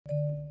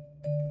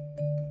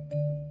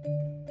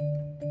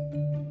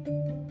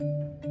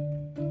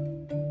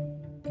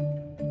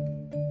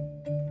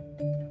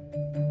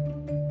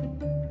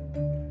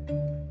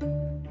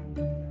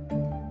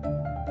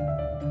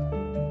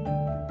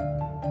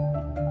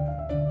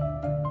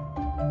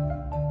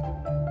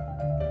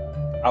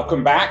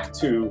Welcome back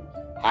to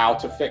How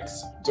to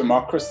Fix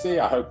Democracy.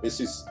 I hope this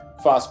is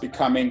fast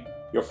becoming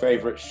your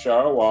favorite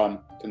show on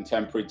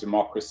contemporary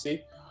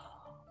democracy.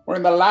 We're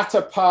in the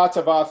latter part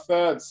of our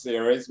third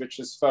series, which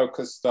is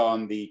focused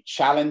on the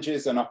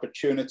challenges and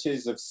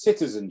opportunities of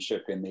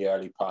citizenship in the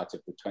early part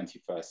of the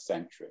 21st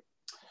century.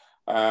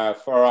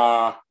 For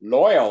our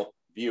loyal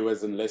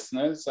viewers and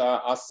listeners,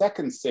 our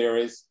second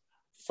series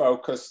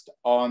focused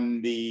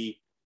on the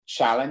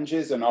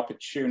challenges and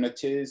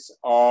opportunities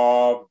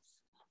of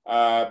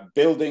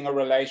building a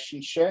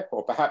relationship,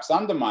 or perhaps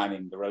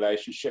undermining the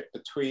relationship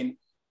between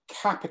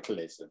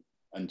capitalism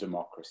and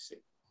democracy.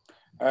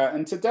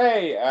 And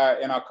today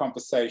in our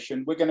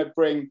conversation, we're going to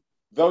bring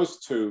those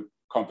two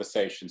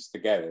conversations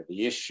together: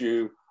 the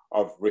issue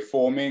of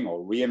reforming or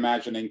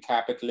reimagining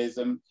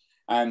capitalism,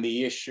 and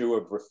the issue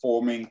of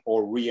reforming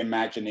or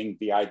reimagining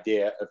the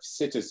idea of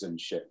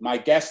citizenship. My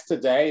guest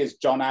today is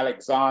Jon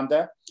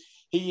Alexander.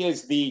 He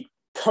is the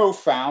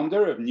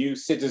co-founder of New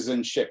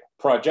Citizenship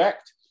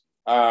Project.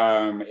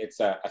 It's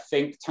a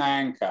think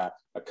tank, a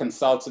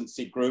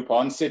consultancy group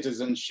on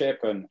citizenship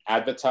and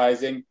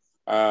advertising,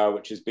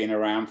 which has been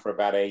around for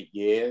about 8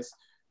 years.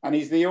 And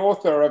he's the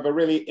author of a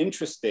really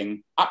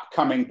interesting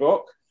upcoming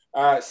book,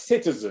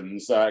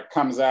 Citizens,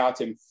 comes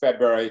out in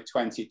February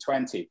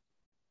 2020.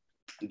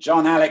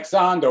 Jon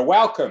Alexander,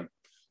 welcome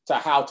to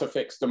How to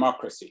Fix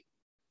Democracy.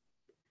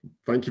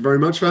 Thank you very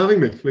much for having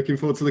me. Looking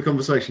forward to the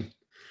conversation.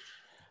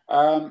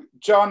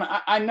 Jon,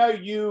 I know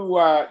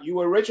you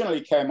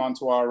originally came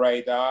onto our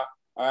radar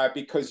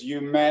because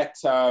you met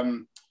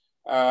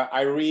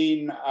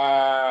Irene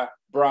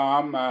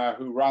Brahm,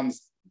 who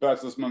runs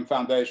Bertelsmann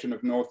Foundation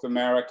of North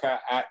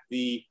America, at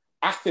the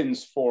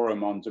Athens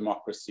Forum on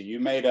Democracy. You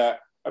made a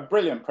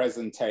brilliant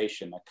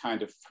presentation, a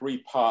kind of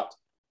three-part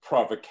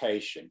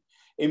provocation,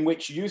 in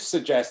which you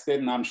suggested,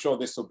 and I'm sure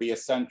this will be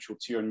essential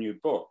to your new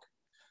book,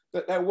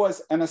 that there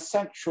was an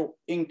essential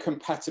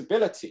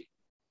incompatibility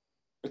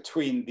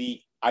between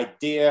the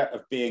idea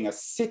of being a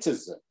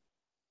citizen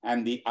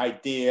and the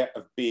idea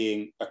of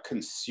being a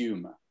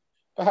consumer.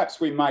 Perhaps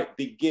we might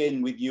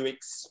begin with you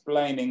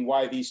explaining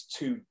why these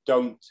two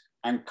don't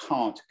and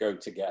can't go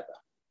together.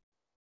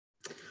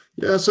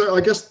 Yeah, so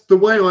I guess the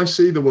way I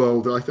see the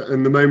world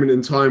and the moment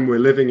in time we're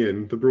living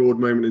in, the broad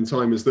moment in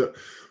time, is that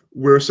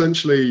we're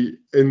essentially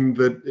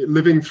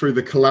living through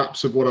the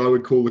collapse of what I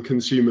would call the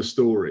consumer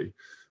story.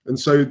 And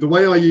so the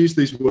way I use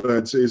these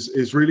words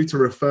is really to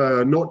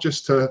refer not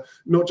just to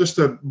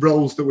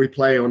roles that we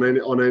play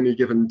on any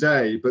given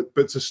day,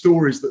 but to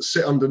stories that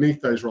sit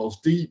underneath those roles,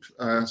 deep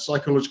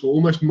psychological,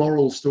 almost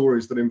moral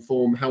stories that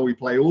inform how we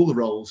play all the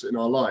roles in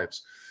our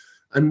lives.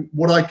 And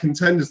what I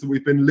contend is that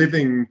we've been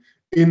living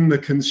in the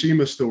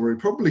consumer story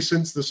probably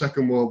since the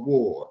Second World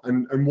War.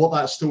 And what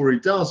that story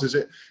does is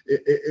it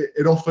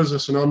offers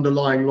us an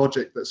underlying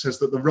logic that says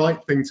that the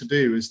right thing to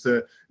do is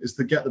to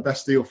get the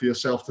best deal for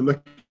yourself, to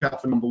look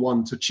out for number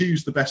one, to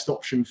choose the best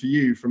option for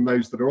you from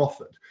those that are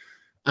offered.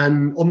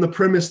 And on the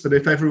premise that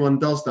if everyone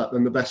does that,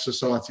 then the best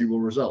society will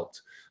result.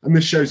 And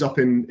this shows up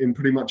in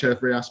pretty much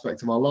every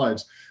aspect of our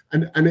lives.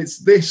 And it's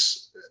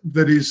this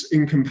that is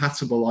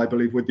incompatible, I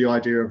believe, with the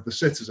idea of the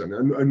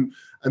citizen.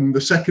 And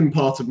the second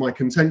part of my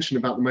contention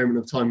about the moment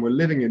of time we're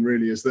living in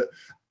really is that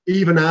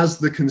even as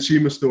the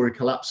consumer story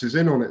collapses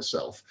in on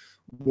itself,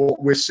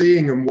 what we're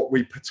seeing and what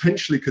we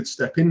potentially could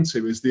step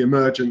into is the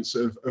emergence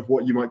of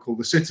what you might call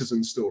the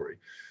citizen story.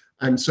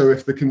 And so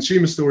if the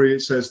consumer story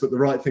says that the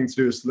right thing to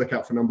do is to look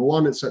out for number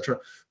one, etc.,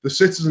 the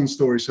citizen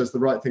story says the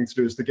right thing to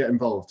do is to get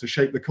involved, to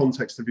shape the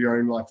context of your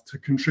own life, to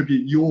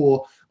contribute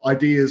your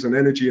ideas and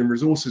energy and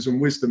resources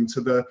and wisdom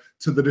to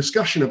the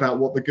discussion about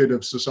what the good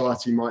of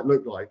society might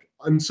look like.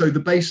 And so the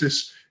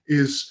basis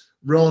is,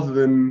 rather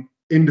than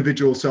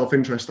individual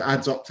self-interest that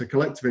adds up to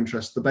collective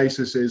interest, the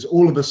basis is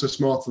all of us are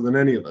smarter than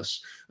any of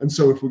us. And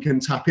so if we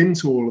can tap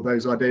into all of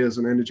those ideas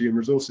and energy and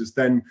resources,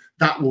 then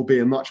that will be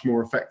a much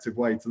more effective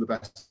way to the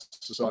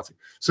best society.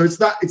 So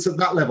it's at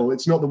that level.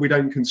 It's not that we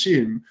don't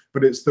consume,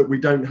 but it's that we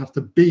don't have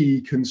to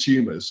be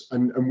consumers,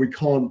 and we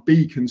can't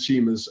be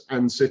consumers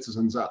and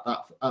citizens at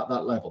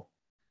that level.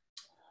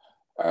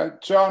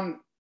 Jon,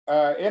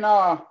 in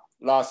our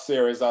last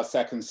series, our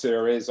second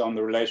series on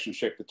the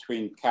relationship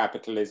between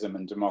capitalism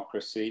and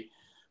democracy,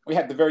 we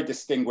had the very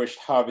distinguished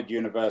Harvard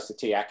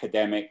University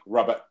academic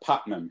Robert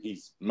Putnam.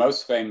 He's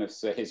most famous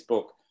for his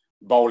book,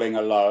 Bowling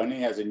Alone.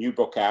 He has a new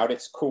book out.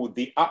 It's called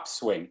The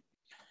Upswing.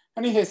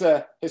 And he has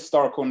a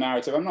historical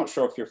narrative. I'm not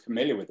sure if you're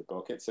familiar with the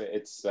book.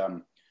 It's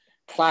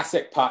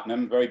classic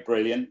Putnam, very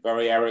brilliant,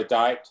 very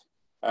erudite,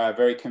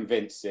 very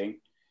convincing.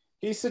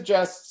 He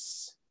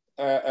suggests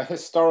a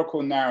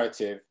historical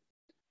narrative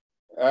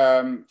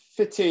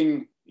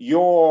fitting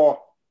your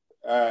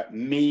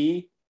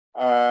me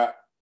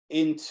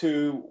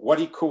into what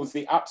he calls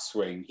the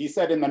upswing. He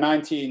said in the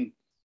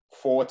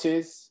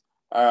 1940s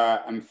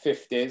and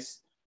 50s,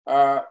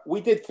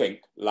 we did think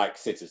like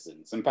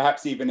citizens, and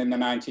perhaps even in the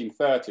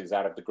 1930s,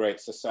 out of the Great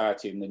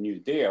Society and the New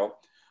Deal,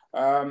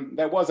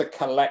 there was a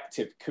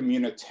collective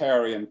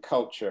communitarian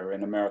culture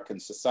in American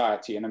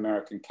society and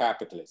American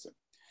capitalism.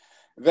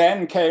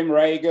 Then came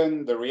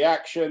Reagan, the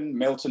reaction,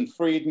 Milton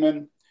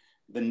Friedman,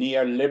 the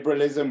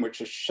neoliberalism, which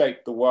has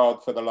shaped the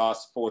world for the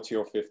last 40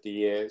 or 50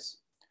 years.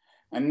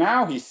 And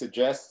now he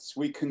suggests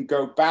we can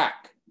go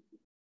back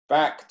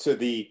to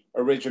the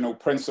original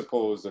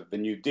principles of the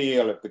New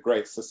Deal, of the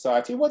Great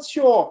Society. What's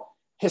your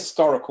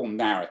historical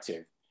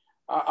narrative?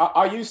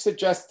 Are you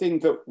suggesting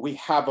that we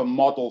have a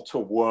model to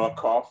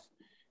work off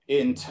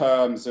in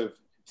terms of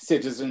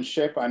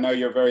citizenship? I know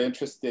you're very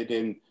interested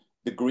in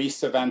the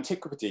Greece of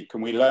antiquity.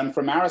 Can we learn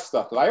from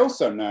Aristotle? I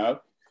also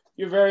know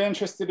you're very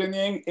interested in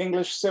the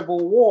English Civil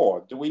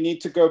War. Do we need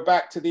to go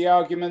back to the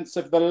arguments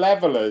of the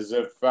levelers,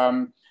 of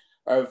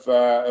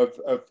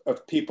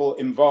people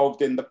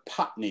involved in the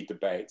Putney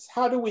debates?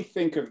 How do we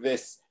think of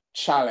this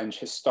challenge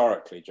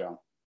historically, Jon?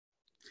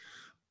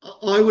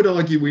 I would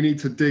argue we need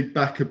to dig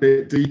back a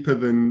bit deeper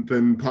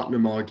than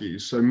Putnam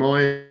argues. So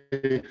I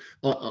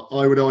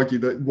would argue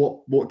that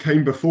what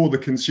came before the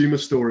consumer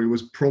story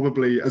was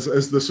probably,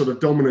 as the sort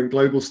of dominant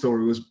global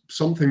story, was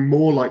something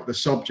more like the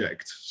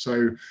subject.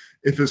 So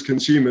if as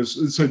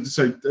consumers, so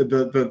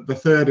the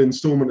third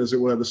installment, as it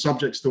were, the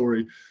subject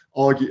story,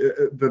 the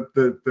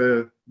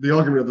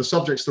argument of the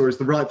subject story is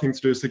the right thing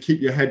to do is to keep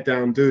your head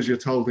down, do as you're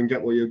told, and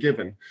get what you're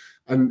given.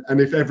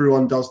 And if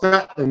everyone does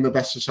that, then the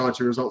best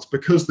society results,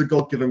 because the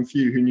God-given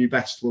few who knew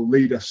best will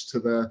lead us to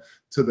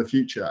the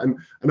future.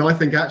 And I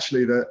think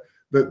actually that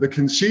the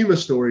consumer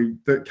story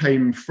that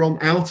came from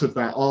out of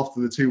that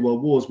after the two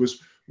world wars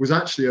was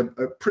actually a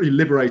pretty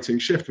liberating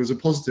shift, was a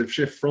positive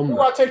shift from that.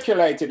 Who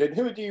articulated it?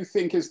 Who do you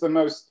think is the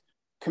most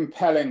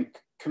compelling,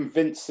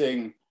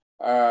 convincing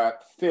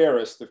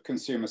theorist of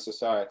consumer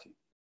society?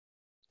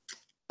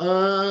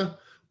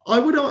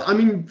 I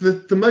mean,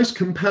 the most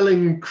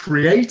compelling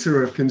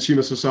creator of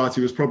consumer society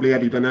was probably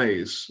Eddie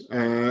Bernays,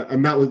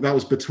 and that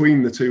was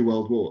between the two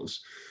world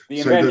wars. The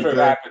inventor of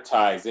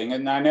advertising.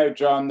 And I know,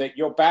 Jon, that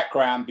your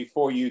background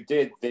before you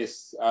did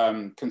this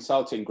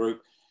consulting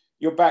group,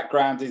 your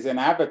background is in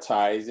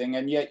advertising,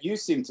 and yet you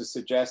seem to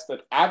suggest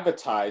that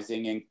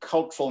advertising in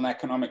cultural and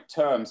economic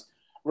terms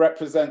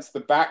represents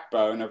the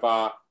backbone of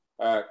our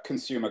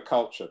consumer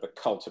culture, the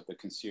cult of the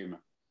consumer.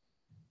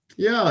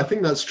 Yeah, I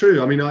think that's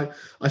true. I mean,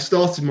 I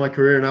started my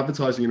career in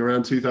advertising in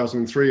around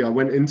 2003. I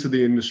went into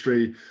the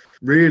industry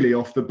really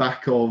off the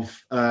back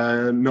of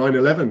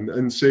 9/11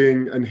 and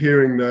seeing and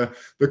hearing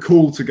the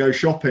call to go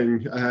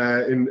shopping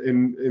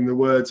in the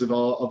words of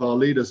our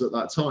leaders at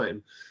that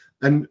time.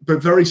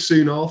 But very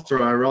soon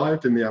after I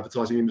arrived in the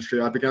advertising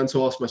industry, I began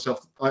to ask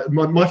myself,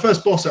 my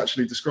first boss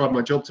actually described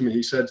my job to me.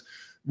 He said,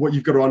 what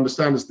you've got to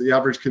understand is that the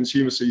average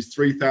consumer sees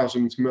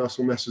 3,000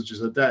 commercial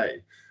messages a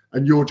day.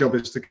 And your job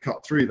is to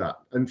cut through that.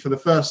 And for the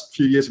first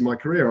few years of my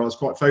career, I was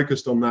quite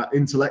focused on that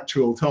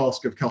intellectual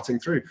task of cutting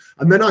through.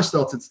 And then I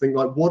started to think,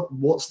 like,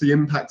 what's the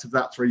impact of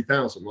that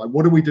 3,000? Like,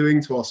 what are we doing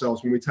to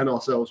ourselves when we tell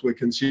ourselves we're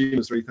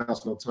consumers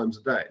 3,000 odd times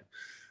a day?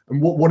 And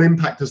what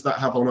impact does that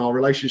have on our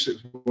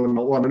relationships with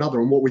one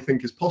another and what we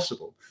think is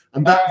possible?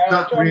 And that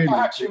Jon, really...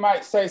 Perhaps you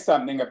might say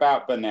something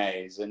about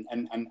Bernays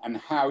and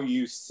how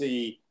you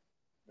see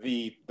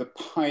the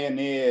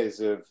pioneers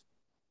of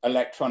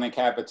electronic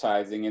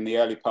advertising in the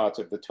early part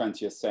of the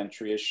 20th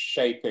century is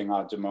shaping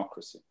our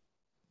democracy.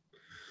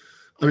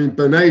 I mean,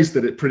 Bernays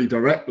did it pretty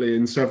directly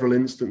in several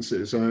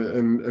instances,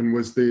 and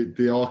was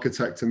the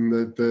architect and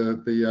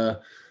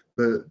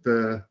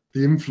the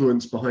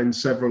influence behind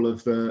several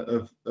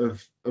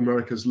of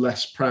America's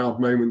less proud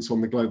moments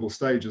on the global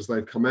stage as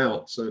they've come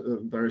out, so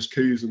various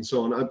coups and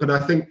so on. But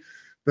I think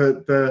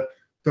that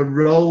the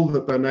role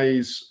that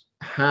Bernays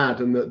had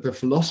and the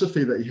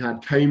philosophy that he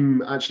had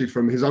came actually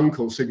from his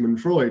uncle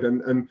Sigmund Freud,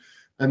 and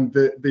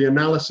the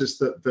analysis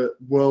that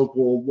World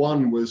War I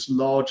was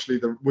largely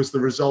the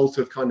result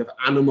of kind of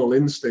animal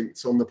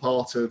instincts on the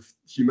part of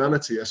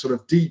humanity, a sort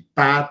of deep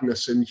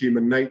badness in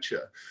human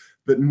nature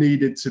that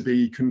needed to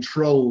be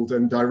controlled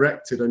and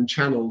directed and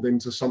channeled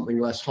into something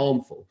less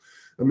harmful.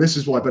 And this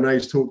is why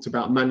Bernays talked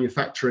about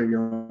manufacturing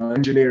or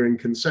engineering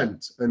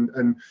consent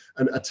and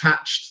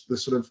attached the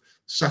sort of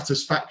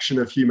satisfaction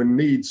of human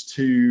needs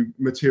to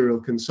material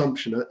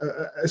consumption,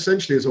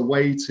 essentially as a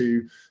way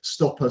to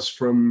stop us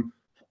from,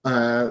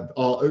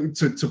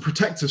 to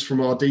protect us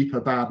from our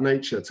deeper bad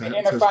nature.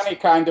 In a funny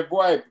kind of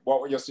way,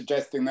 what you're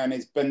suggesting then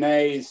is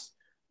Bernays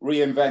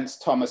reinvents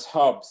Thomas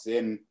Hobbes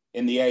in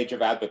the age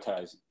of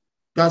advertising.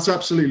 That's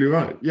absolutely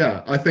right.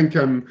 Yeah, I think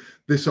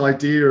this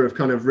idea of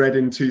kind of red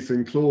in tooth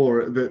and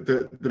claw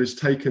that is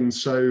taken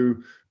so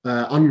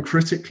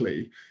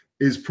uncritically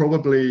is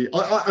probably,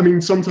 I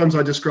mean, sometimes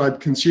I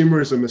describe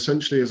consumerism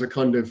essentially as a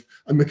kind of,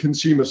 and the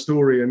consumer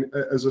story, and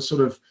as a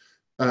sort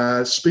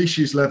of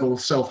species level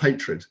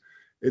self-hatred.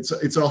 It's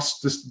us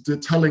just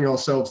telling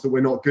ourselves that we're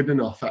not good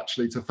enough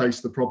actually to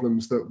face the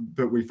problems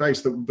that we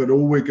face, that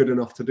all we're good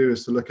enough to do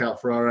is to look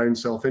out for our own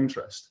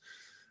self-interest.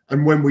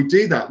 And when we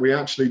do that, we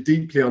actually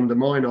deeply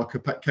undermine our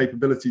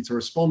capability to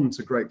respond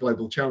to great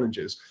global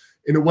challenges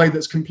in a way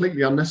that's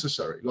completely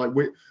unnecessary. Like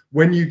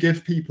when you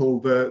give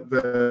people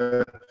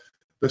the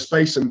the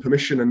space and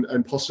permission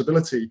and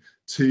possibility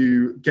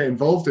to get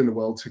involved in the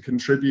world, to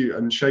contribute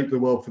and shape the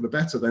world for the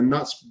better, then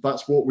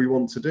that's what we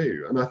want to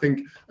do. And I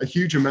think a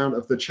huge amount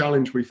of the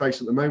challenge we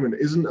face at the moment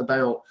isn't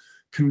about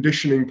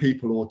conditioning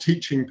people or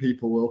teaching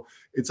people. Well,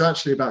 it's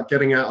actually about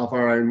getting out of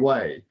our own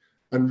way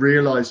and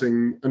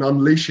realizing and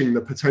unleashing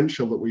the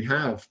potential that we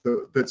have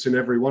that's in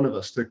every one of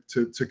us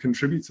to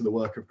contribute to the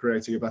work of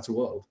creating a better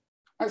world.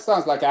 That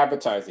sounds like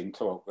advertising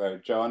talk, though,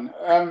 Jon.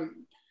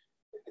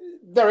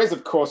 There is,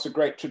 of course, a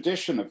great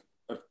tradition of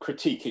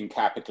critiquing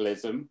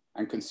capitalism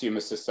and consumer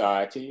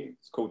society.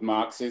 It's called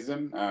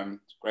Marxism.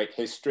 Great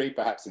history,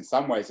 perhaps in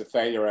some ways a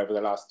failure over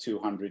the last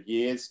 200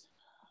 years.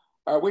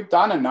 We've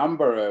done a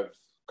number of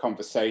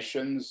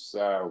conversations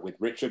with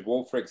Richard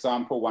Wolff, for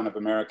example, one of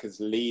America's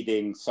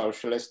leading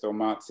socialist or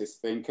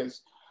Marxist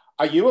thinkers.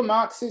 Are you a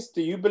Marxist?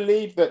 Do you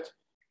believe that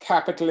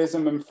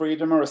capitalism and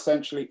freedom are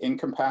essentially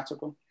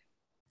incompatible?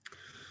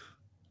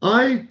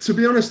 To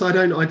be honest, I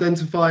don't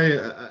identify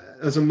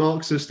as a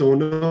Marxist or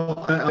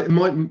not.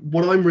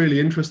 What I'm really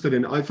interested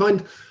in, I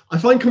find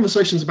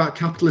conversations about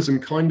capitalism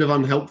kind of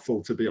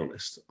unhelpful, to be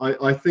honest.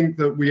 I think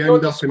that we end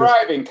up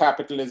describing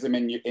capitalism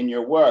in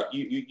your work.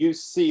 You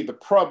see the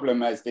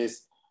problem as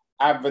this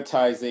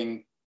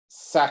advertising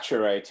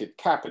saturated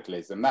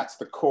capitalism. That's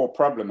the core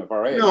problem of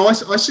our age. No, I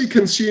see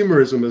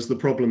consumerism as the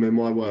problem in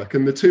my work,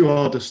 and the two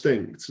are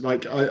distinct.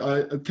 Like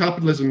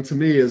capitalism to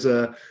me is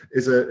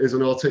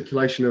an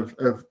articulation of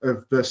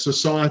the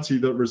society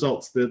that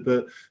results.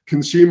 The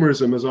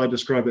consumerism, as I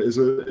describe it,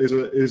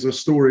 is a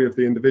story of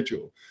the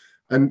individual.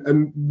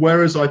 And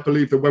whereas I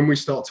believe that when we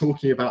start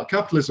talking about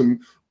capitalism,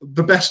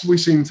 the best we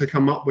seem to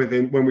come up with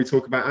when we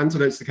talk about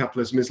antidotes to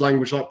capitalism is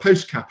language like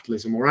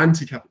post-capitalism or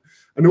anti-capitalism.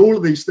 And all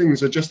of these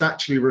things are just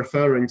actually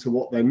referring to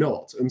what they're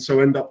not, and so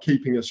end up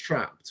keeping us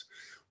trapped.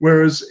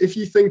 Whereas if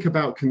you think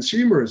about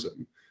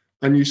consumerism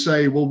and you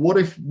say, well, what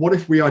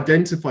if we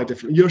identify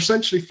differently? You're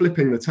essentially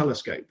flipping the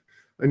telescope.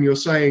 And you're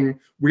saying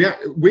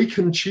we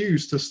can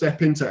choose to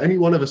step into, any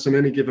one of us in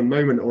any given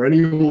moment, or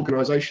any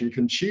organization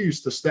can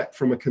choose to step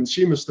from a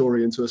consumer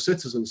story into a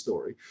citizen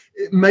story.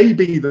 It may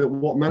be that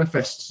what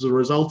manifests as a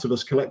result of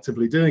us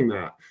collectively doing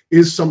that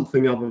is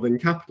something other than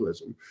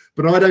capitalism.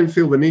 But I don't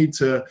feel the need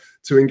to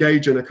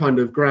engage in a kind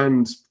of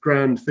grand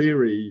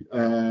theory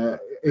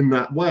in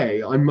that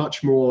way. I'm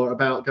much more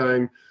about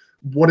going,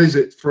 what is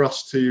it for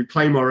us to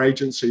claim our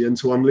agency and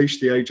to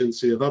unleash the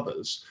agency of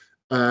others?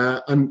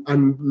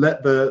 And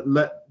let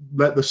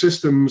the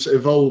systems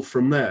evolve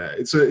from there.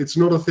 It's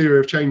not a theory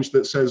of change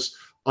that says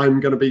I'm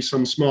going to be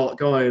some smart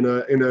guy in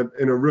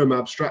a room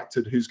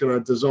abstracted who's going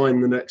to design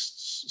the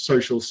next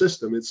social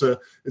system. It's a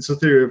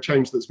theory of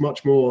change that's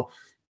much more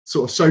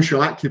sort of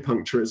social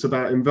acupuncture. It's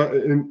about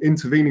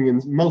intervening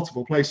in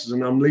multiple places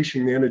and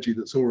unleashing the energy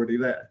that's already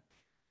there.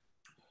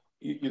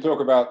 You talk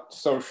about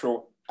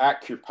social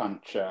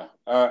acupuncture.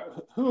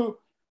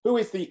 Who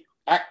is the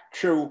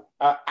actual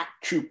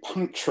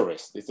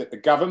acupuncturist? Is it the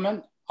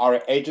government? Are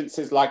it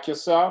agencies like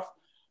yourself?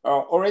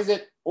 Or is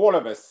it all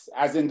of us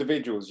as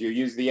individuals? You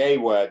use the A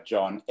word,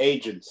 Jon,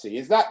 agency.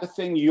 Is that the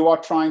thing you are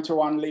trying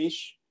to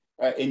unleash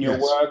in your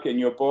work, in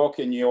your book,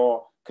 in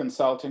your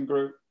consulting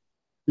group?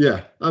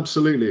 Yeah,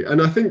 absolutely.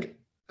 And I think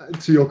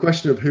to your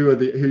question of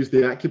who's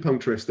the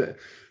acupuncturist,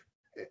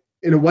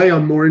 in a way,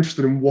 I'm more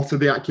interested in what are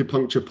the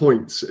acupuncture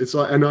points. It's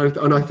like, and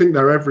I think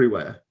they're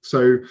everywhere.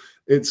 So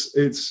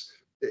it's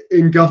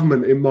in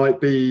government, it might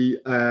be.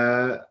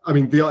 I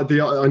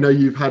know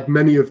you've had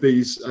many of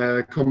these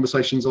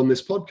conversations on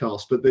this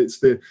podcast, but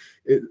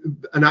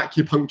an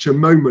acupuncture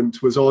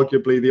moment was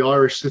arguably the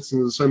Irish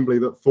Citizens Assembly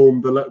that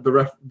formed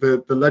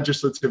the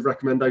legislative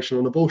recommendation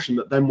on abortion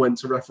that then went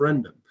to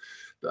referendum.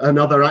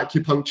 Another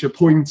acupuncture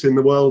point in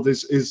the world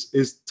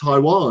is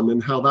Taiwan,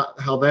 and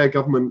how their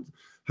government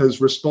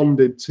has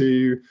responded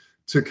to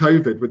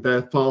COVID with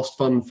their fast,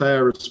 fun,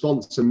 fair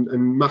response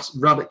and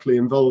radically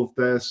involved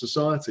their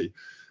society.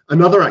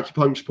 Another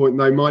acupuncture point,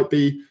 though, might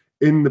be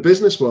in the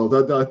business world.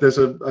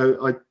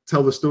 I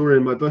tell the story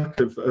in my book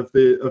of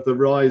the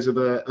rise of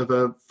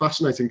a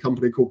fascinating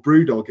company called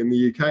Brewdog in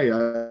the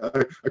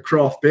UK, a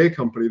craft beer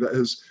company that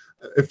has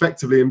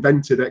effectively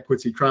invented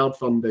equity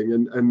crowdfunding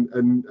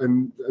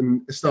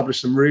and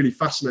established some really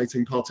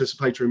fascinating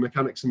participatory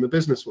mechanics in the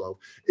business world.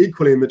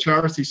 Equally, in the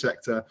charity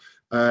sector,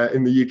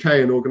 in the UK,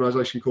 an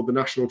organisation called the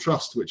National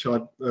Trust, which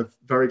I have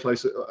very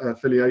close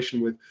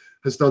affiliation with,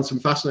 has done some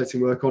fascinating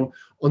work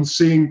on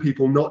seeing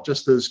people not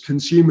just as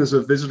consumers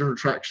of visitor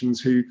attractions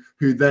who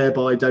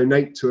thereby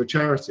donate to a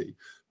charity,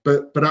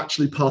 but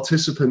actually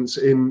participants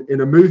in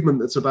a movement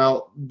that's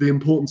about the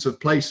importance of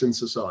place in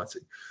society.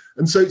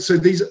 And so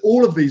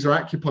all of these are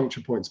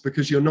acupuncture points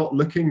because you're not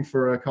looking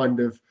for a kind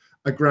of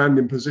a grand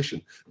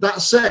imposition.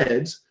 That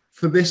said,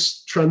 for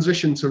this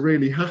transition to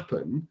really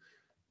happen,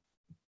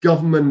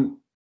 government,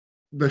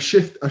 a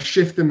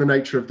shift in the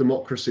nature of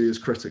democracy is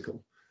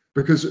critical.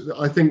 Because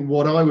I think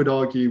what I would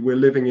argue we're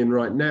living in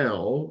right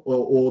now,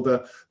 or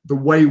the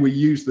way we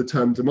use the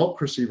term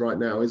democracy right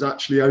now, is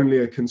actually only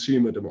a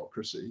consumer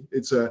democracy.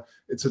 It's a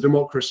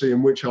democracy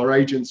in which our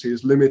agency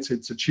is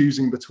limited to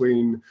choosing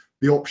between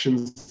the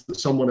options that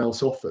someone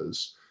else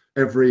offers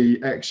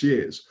every X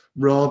years,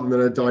 rather than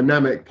a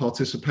dynamic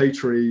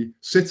participatory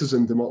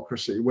citizen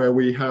democracy where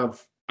we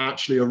have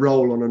actually a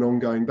role on an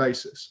ongoing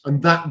basis.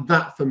 And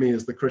that for me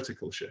is the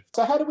critical shift.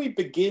 So how do we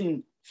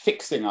begin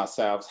fixing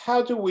ourselves?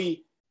 How do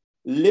we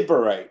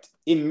liberate,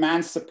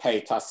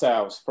 emancipate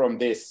ourselves from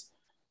this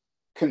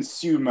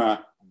consumer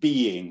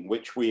being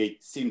which we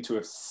seem to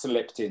have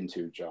slipped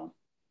into, Jon?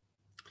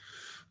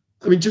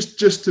 I mean,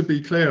 just to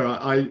be clear,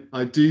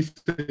 I do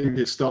think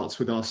it starts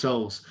with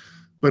ourselves,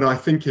 but I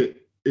think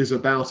it is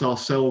about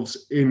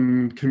ourselves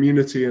in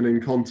community and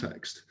in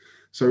context.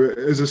 So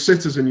as a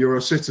citizen, you're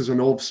a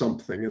citizen of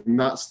something, and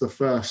that's the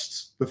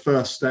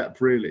first step,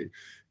 really.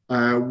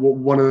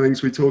 One of the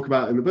things we talk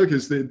about in the book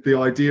is the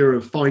idea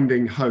of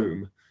finding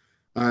home.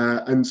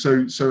 And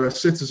so a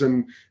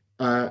citizen,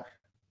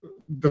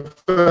 the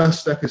first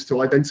step is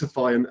to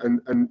identify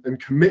and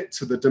commit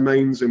to the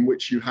domains in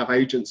which you have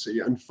agency,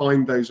 and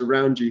find those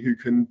around you who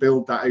can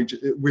build that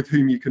with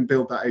whom you can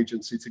build that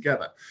agency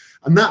together.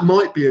 And that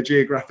might be a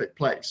geographic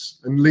place,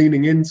 and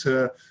leaning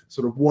into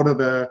sort of what are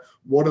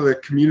the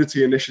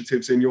community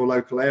initiatives in your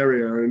local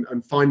area,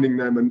 and finding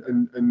them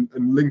and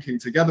linking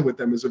together with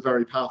them is a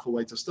very powerful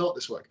way to start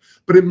this work.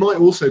 But it might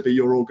also be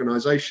your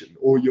organization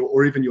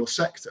or even your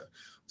sector.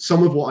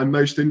 Some of what I'm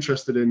most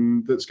interested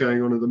in that's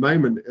going on at the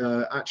moment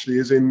actually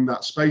is in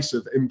that space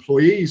of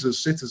employees as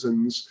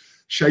citizens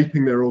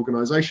shaping their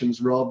organizations,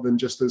 rather than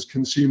just as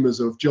consumers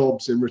of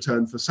jobs in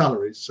return for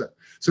salaries.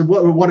 So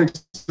one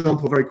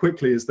example very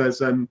quickly is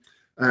there's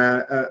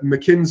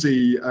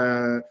McKinsey,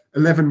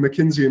 11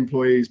 McKinsey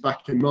employees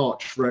back in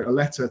March wrote a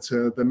letter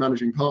to the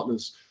managing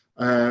partners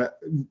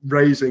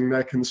raising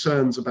their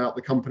concerns about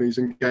the company's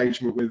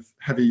engagement with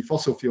heavy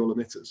fossil fuel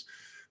emitters.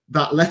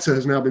 That letter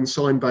has now been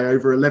signed by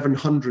over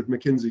 1,100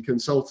 McKinsey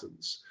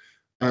consultants,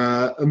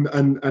 and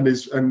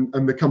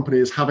the company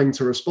is having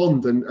to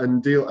respond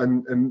and deal,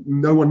 and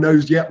no one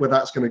knows yet where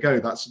that's going to go.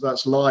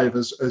 That's live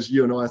as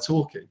you and I are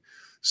talking.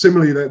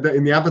 Similarly,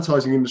 in the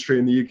advertising industry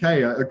in the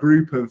UK, a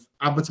group of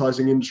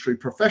advertising industry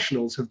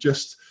professionals have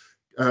just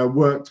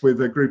worked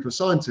with a group of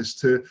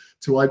scientists to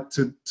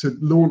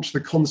launch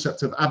the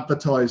concept of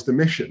advertised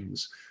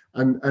emissions,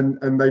 and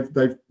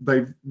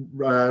they've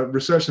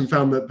researched and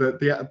found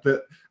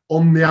that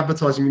on the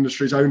advertising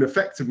industry's own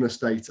effectiveness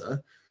data,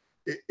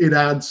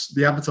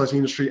 the advertising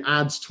industry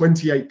adds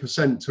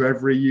 28% to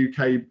every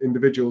UK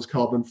individual's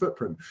carbon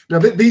footprint. Now,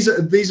 these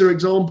are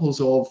examples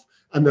of,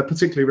 and they're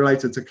particularly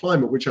related to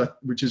climate, which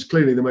is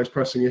clearly the most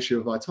pressing issue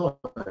of our time.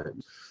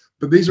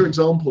 But these are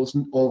examples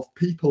of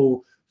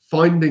people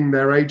finding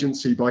their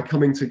agency by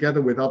coming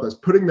together with others,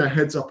 putting their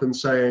heads up and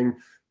saying,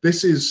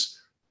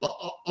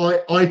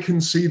 I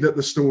can see that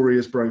the story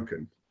is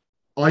broken.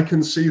 I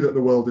can see that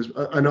the world is,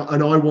 and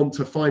I want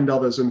to find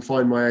others and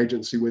find my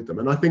agency with them.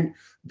 And I think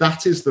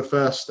that is the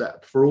first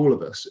step for all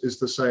of us, is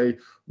to say,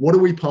 what are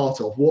we part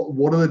of?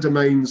 What are the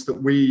domains that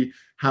we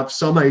have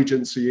some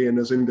agency in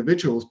as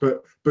individuals,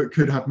 but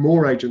could have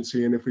more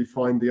agency in if we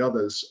find the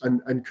others,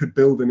 and could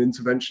build an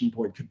intervention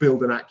point, could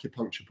build an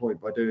acupuncture point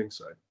by doing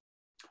so.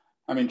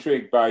 I'm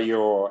intrigued by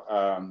your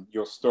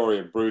story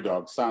of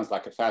Brewdog. Sounds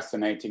like a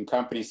fascinating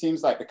company.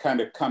 Seems like the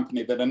kind of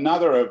company that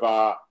another of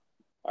our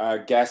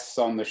guests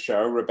on the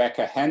show,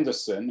 Rebecca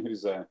Henderson,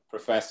 who's a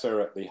professor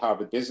at the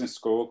Harvard Business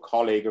School,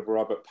 colleague of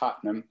Robert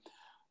Putnam,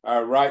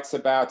 writes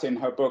about in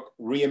her book,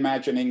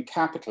 Reimagining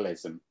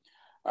Capitalism.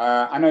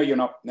 I know you're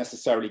not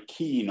necessarily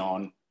keen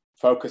on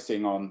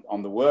focusing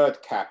on the word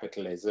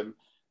capitalism,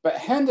 but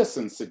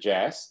Henderson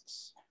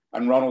suggests,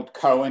 and Ronald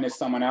Cohen is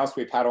someone else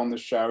we've had on the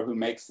show who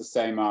makes the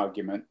same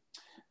argument,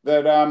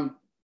 that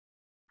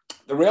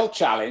the real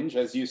challenge,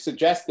 as you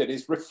suggested,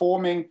 is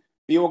reforming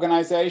the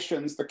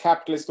organizations, the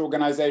capitalist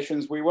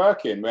organizations we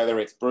work in, whether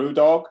it's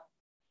Brewdog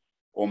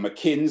or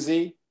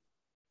McKinsey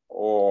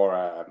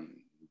or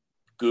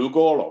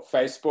Google or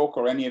Facebook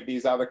or any of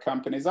these other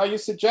companies. Are you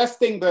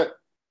suggesting that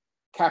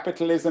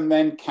capitalism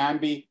then can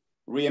be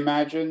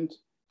reimagined?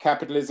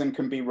 Capitalism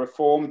can be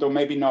reformed, or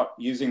maybe not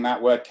using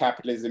that word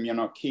capitalism you're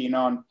not keen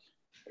on,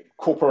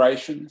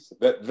 corporations,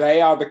 that they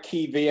are the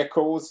key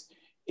vehicles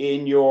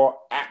in your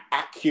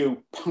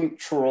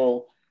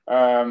acupunctural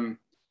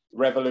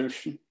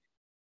revolution?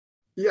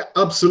 Yeah,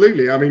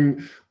 absolutely. I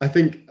mean, I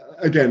think,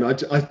 again, I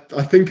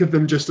think of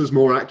them just as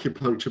more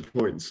acupuncture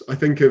points.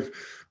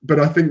 But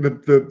I think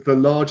that the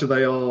larger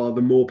they are,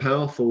 the more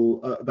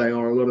powerful they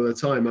are a lot of the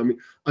time. I mean,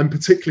 I'm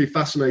particularly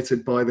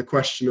fascinated by the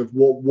question of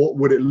what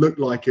would it look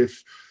like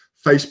if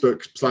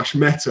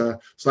Facebook/Meta/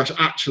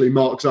 actually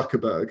Mark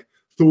Zuckerberg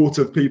thought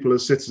of people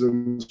as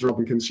citizens rather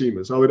than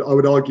consumers. I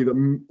would argue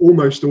that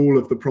almost all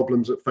of the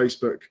problems at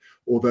Facebook,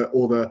 or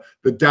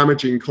the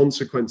damaging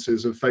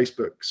consequences of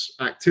Facebook's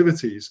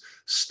activities,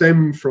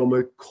 stem from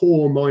a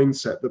core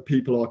mindset that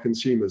people are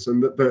consumers,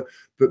 and that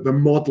the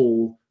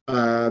model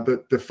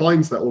that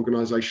defines that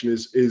organization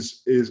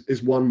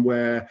is one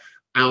where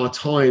our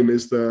time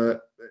is the,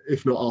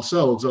 if not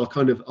ourselves, are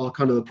kind of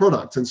the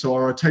product, and so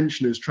our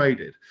attention is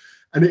traded.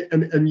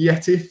 And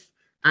yet, if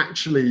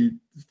actually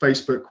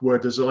Facebook were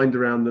designed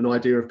around an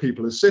idea of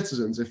people as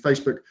citizens, if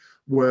Facebook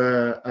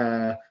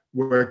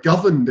were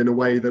governed in a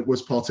way that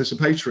was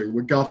participatory,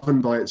 were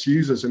governed by its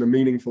users in a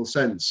meaningful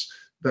sense,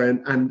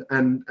 then and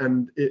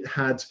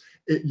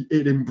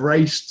it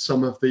embraced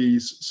some of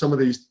these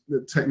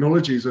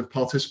technologies of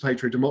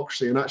participatory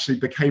democracy and actually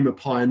became a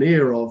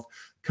pioneer of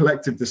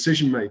collective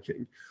decision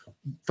making,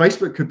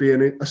 Facebook could be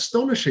an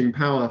astonishing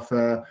power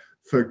for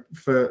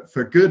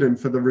good and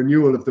for the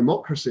renewal of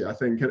democracy, I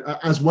think,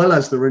 as well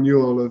as the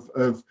renewal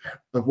of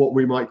what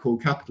we might call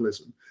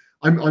capitalism.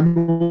 I'm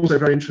also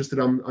very interested.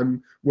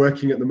 I'm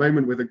working at the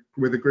moment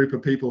with a group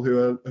of people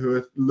who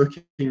are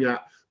looking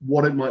at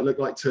what it might look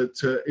like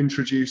to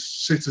introduce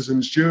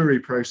citizens' jury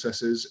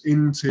processes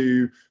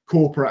into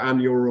corporate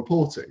annual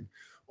reporting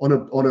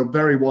on a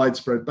very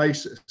widespread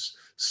basis,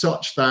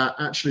 such that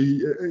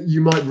actually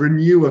you might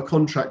renew a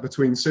contract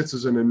between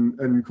citizen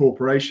and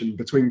corporation,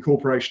 between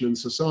corporation and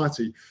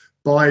society,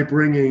 by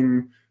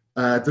bringing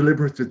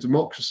deliberative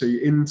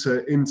democracy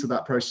into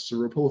that process of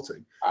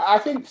reporting. I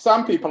think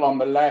some people on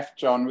the left,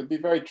 John, would be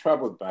very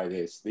troubled by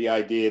this, the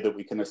idea that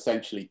we can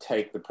essentially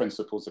take the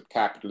principles of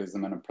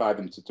capitalism and apply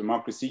them to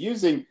democracy.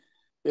 Using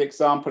the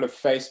example of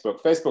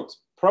Facebook, Facebook's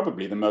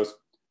probably the most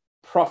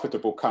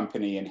profitable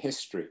company in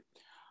history.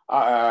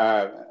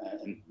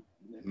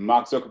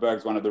 Mark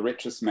Zuckerberg's one of the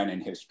richest men in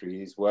history.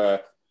 He's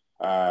worth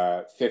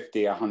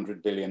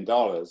 $100 billion.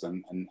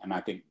 And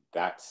I think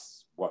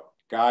that's what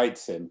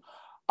guides him.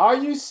 Are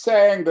you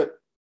saying that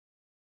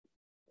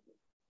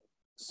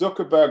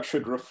Zuckerberg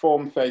should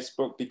reform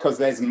Facebook because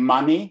there's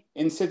money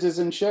in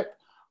citizenship?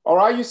 Or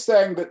are you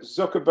saying that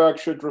Zuckerberg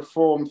should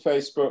reform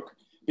Facebook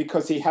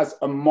because he has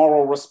a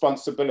moral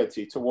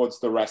responsibility towards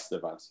the rest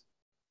of us?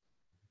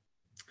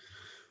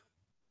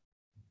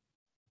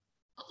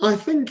 I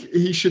think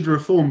he should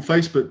reform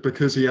Facebook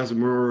because he has a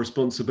moral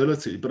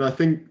responsibility, but I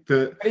think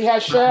that... But he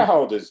has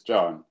shareholders,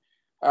 John,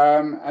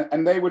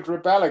 and they would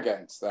rebel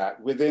against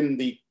that within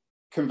the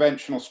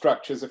conventional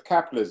structures of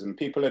capitalism.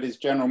 People at his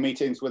general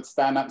meetings would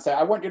stand up and say,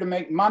 I want you to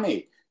make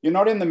money. You're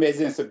not in the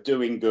business of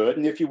doing good.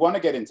 And if you want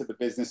to get into the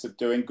business of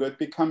doing good,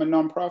 become a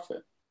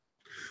non-profit.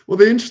 Well,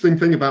 the interesting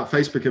thing about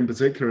Facebook in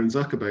particular and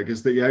Zuckerberg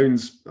is that he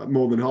owns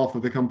more than half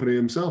of the company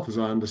himself, as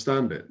I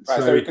understand it. Right,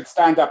 so he could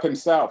stand up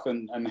himself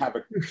and have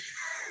a...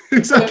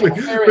 Exactly.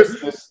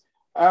 Seriousness.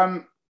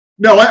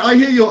 No, I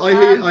hear your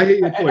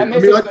point. And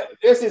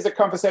this is a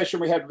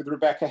conversation we had with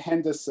Rebecca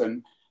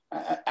Henderson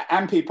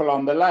and people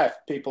on the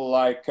left, people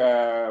like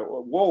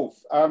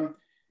Wolf.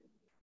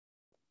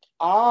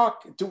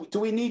 Do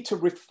we need to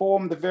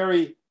reform the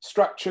very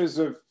structures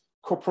of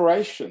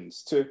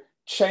corporations to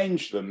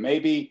change them,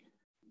 maybe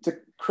to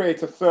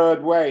create a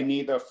third way,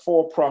 neither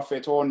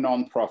for-profit or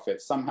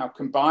non-profit, somehow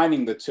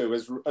combining the two,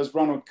 as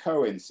Ronald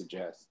Cohen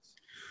suggests?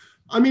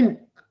 I mean,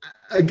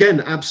 again,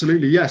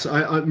 absolutely, yes.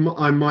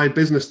 My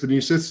business, the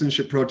New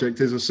Citizenship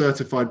Project, is a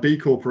certified B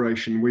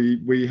Corporation.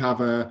 We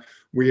have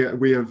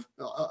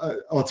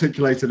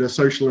articulated a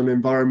social and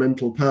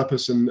environmental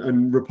purpose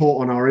and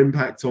report on our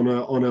impact on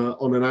a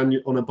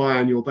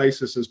biannual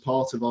basis as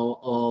part of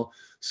our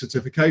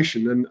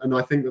certification. And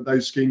I think that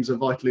those schemes are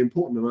vitally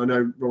important. And I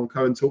know Ronald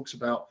Cohen talks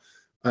about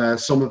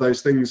some of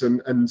those things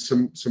and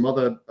some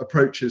other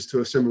approaches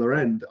to a similar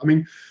end. I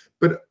mean,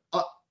 but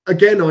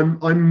again,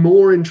 I'm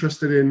more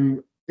interested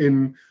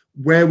in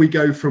where we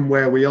go from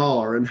where we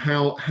are and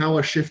how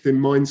a shift in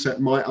mindset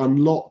might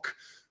unlock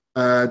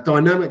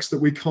dynamics that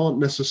we can't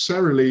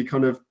necessarily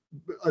kind of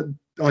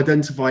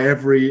identify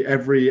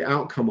every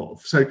outcome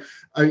of. So,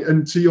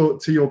 and to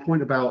your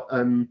point about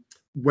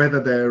whether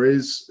there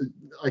is,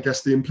 I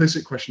guess, the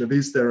implicit question of,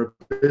 is there a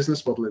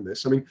business model in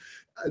this? I mean,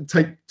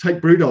 take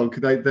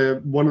BrewDog. They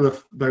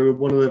were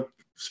one of the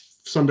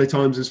Sunday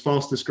Times'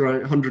 fastest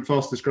growing 100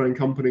 fastest growing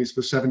companies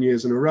for 7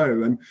 years in a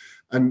row,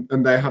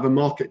 and they have a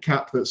market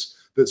cap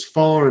that's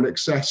far in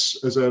excess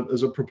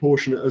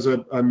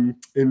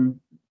in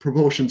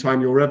proportion to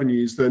annual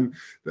revenues than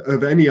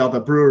of any other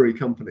brewery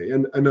company,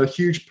 and a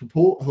huge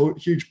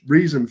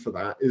reason for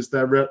that is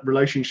their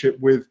relationship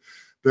with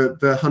the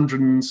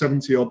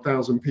 170 odd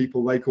thousand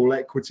people they call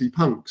equity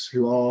punks,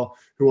 who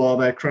are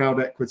their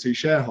crowd equity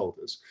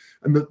shareholders.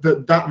 And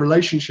that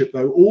relationship,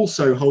 though,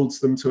 also holds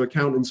them to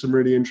account in some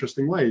really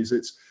interesting ways.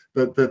 It's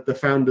that the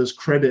founders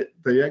credit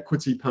the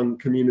equity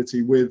punk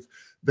community with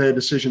their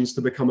decisions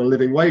to become a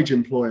living wage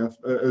employer,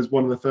 as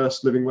one of the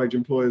first living wage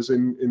employers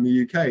in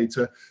the UK,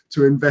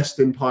 to invest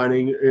in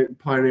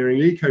pioneering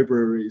eco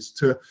breweries,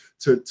 to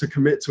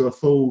commit to a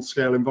full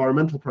scale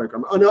environmental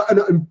program.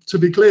 And to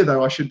be clear,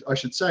 though, I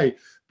should say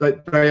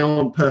that they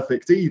aren't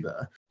perfect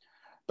either.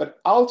 But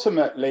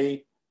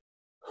ultimately,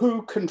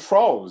 who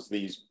controls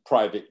these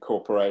private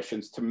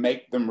corporations to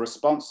make them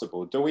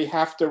responsible? Do we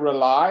have to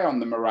rely on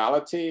the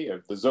morality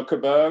of the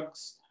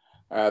Zuckerbergs,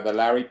 the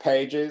Larry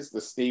Pages, the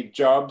Steve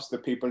Jobs, the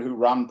people who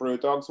run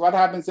BrewDogs? What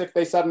happens if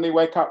they suddenly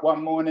wake up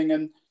one morning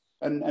and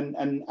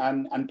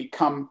and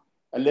become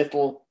a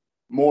little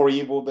more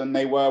evil than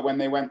they were when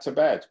they went to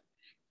bed?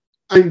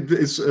 I think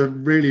it's a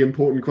really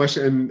important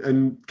question,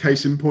 and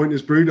case in point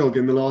is Brewdog.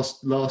 In the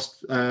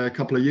last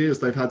couple of years,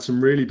 they've had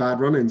some really bad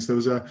run-ins. There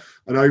was an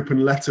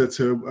open letter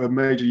to a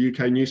major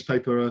UK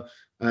newspaper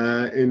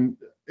in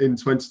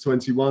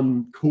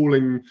 2021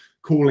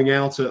 calling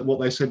out at what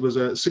they said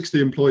was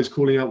 60 employees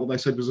calling out what they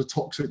said was a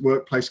toxic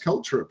workplace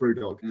culture at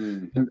Brewdog,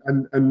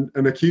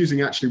 and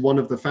accusing actually one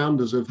of the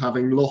founders of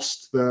having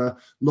lost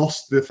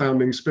the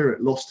founding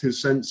spirit, lost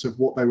his sense of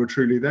what they were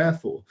truly there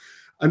for.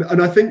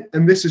 And I think,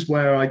 and this is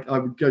where I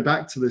would go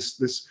back to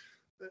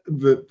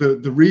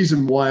the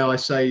reason why I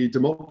say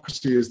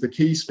democracy is the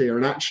key sphere,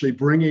 and actually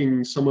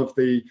bringing some of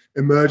the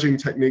emerging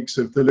techniques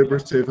of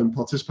deliberative and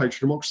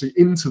participatory democracy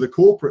into the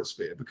corporate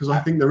sphere, because I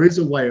think there is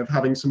a way of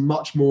having some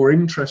much more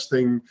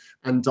interesting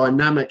and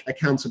dynamic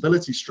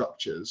accountability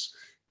structures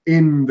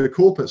in the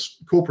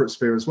corporate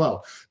sphere as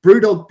well.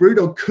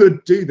 Brewdog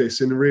could do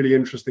this in a really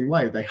interesting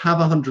way. They have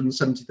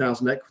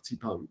 170,000 equity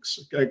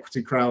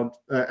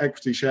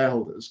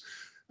shareholders,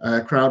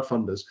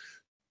 crowdfunders.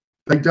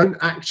 They don't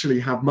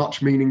actually have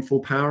much meaningful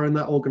power in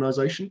that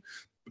organization,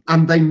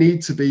 and they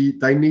need to be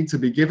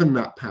given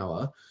that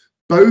power,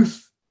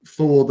 both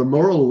for the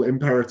moral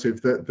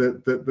imperative that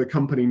the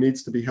company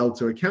needs to be held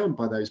to account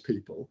by those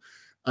people,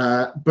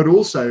 but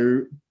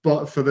also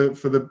for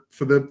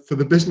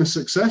the business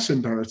success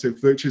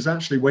imperative, which is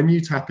actually when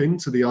you tap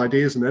into the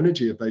ideas and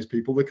energy of those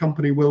people, the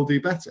company will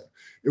do better.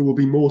 It will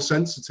be more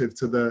sensitive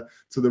to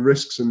the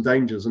risks and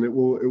dangers, and it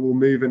will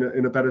move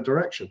in a better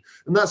direction.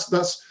 And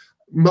that's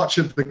much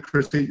of the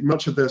critique,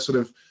 much of the sort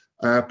of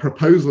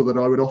proposal that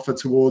I would offer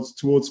towards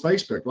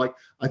Facebook. Like,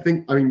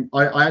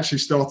 I actually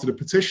started a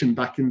petition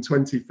back in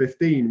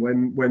 2015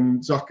 when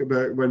Mark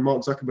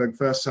Zuckerberg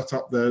first set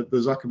up the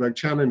Zuckerberg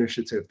Chan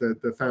initiative,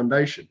 the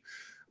foundation.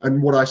 And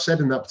what I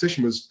said in that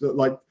petition was that,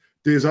 like,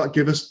 dear Zuck,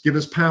 give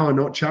us power,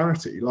 not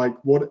charity. Like,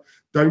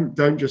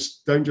 don't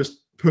just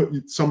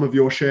put some of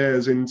your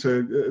shares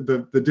into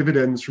the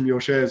dividends from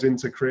your shares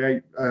into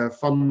create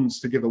funds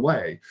to give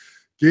away.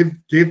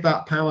 Give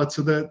that power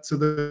to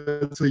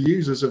the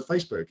users of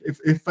Facebook.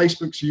 If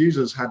Facebook's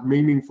users had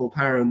meaningful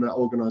power in that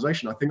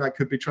organization, I think that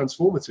could be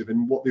transformative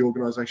in what the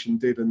organization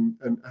did and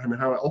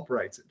how it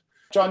operated.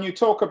 Jon, you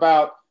talk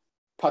about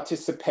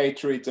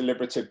participatory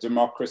deliberative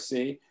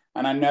democracy,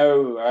 and I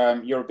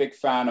know you're a big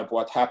fan of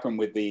what happened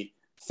with the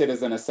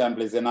citizen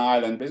assemblies in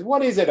Ireland.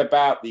 What is it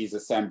about these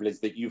assemblies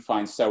that you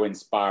find so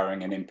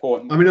inspiring and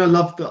important? I mean, I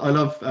love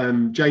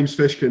James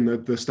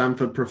Fishkin, the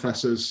Stanford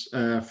professor's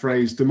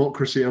phrase,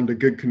 democracy under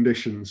good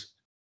conditions.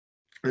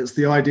 It's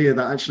the idea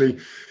that actually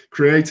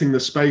creating the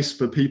space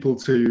for people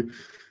to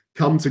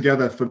come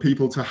together, for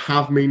people to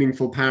have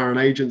meaningful power and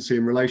agency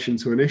in relation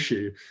to an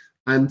issue,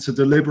 and to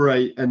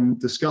deliberate and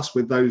discuss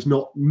with those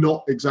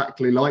not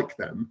exactly like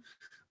them.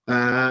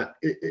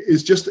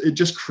 It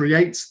just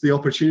creates the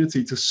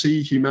opportunity to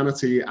see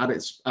humanity at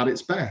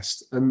its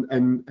best,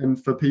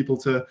 and for people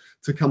to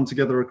come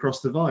together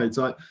across divides.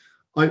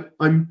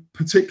 I'm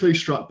particularly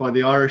struck by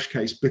the Irish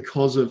case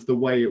because of the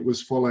way it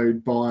was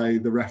followed by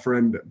the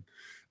referendum.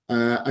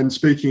 And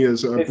speaking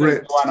as a Brit, this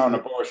is the one on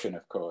abortion,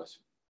 of course.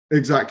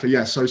 Exactly.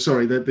 Yes. So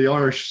sorry, the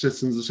Irish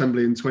Citizens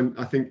Assembly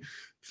I think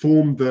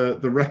formed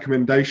the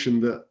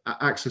recommendation that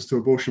access to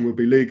abortion would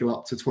be legal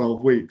up to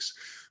 12 weeks.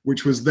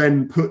 Which was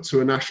then put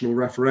to a national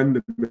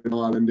referendum in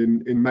Ireland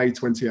in May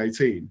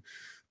 2018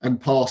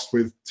 and passed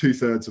with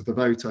 2/3 of the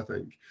vote, I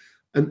think.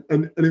 And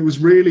it was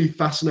really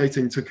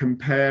fascinating to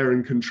compare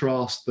and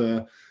contrast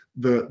the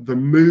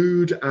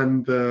mood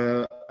and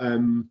the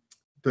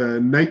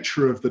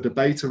nature of the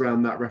debate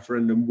around that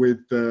referendum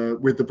with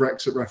the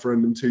Brexit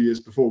referendum 2 years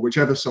before,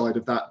 whichever side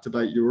of that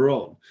debate you were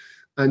on.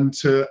 And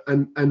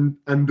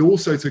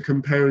also to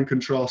compare and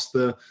contrast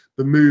the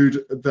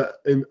mood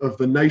of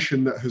the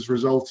nation that has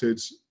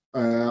resulted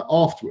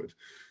afterward.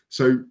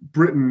 So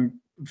Britain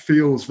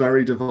feels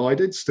very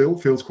divided, still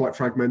feels quite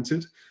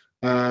fragmented,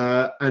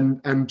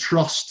 and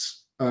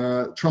trust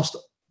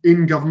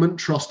in government,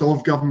 trust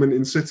of government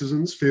in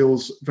citizens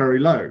feels very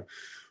low.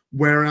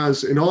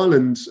 Whereas in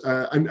Ireland,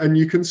 and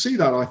you can see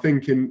that, I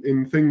think,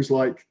 in things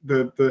like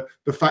the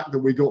fact that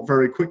we got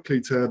very quickly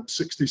to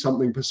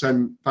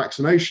 60-something%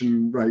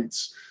 vaccination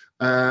rates,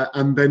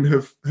 and then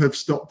have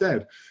stopped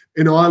dead.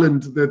 In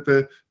Ireland,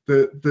 the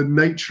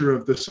nature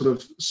of the sort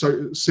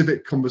of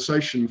civic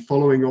conversation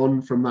following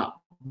on from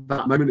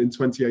that moment in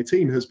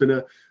 2018 has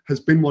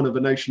been one of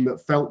a nation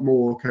that felt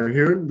more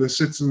coherent. The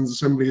Citizens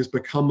Assembly has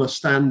become a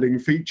standing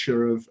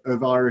feature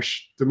of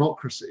Irish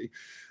democracy.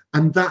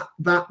 And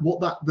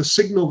the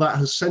signal that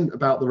has sent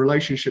about the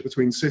relationship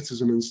between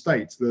citizen and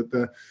state,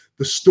 the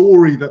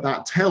story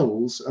that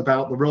tells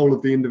about the role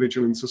of the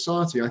individual in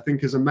society, I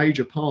think is a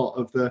major part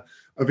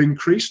of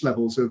increased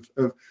levels of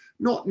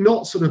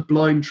not sort of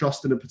blind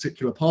trust in a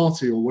particular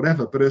party or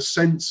whatever, but a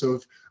sense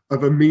of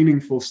a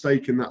meaningful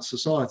stake in that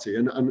society.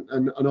 And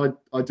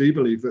I do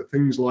believe that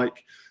things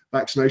like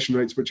vaccination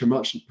rates, which are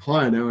much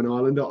higher now in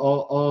Ireland,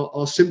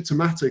 are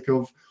symptomatic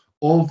of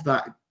of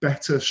that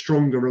better,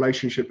 stronger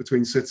relationship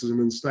between citizen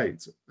and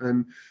state.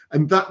 And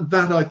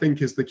that I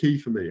think is the key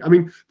for me. I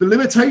mean, the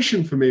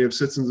limitation for me of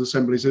citizens'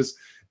 assemblies is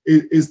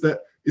that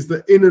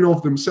in and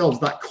of themselves,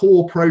 that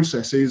core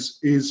process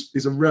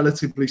is a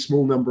relatively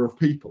small number of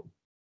people.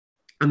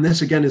 And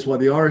this again is why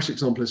the Irish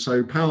example is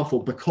so powerful,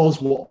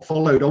 because what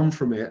followed on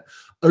from it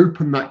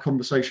opened that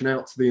conversation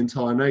out to the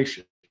entire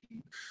nation.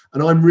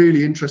 And I'm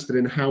really interested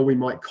in how we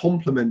might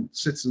complement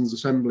citizens'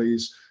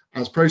 assemblies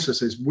as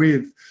processes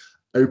with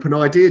open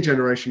idea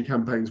generation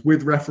campaigns,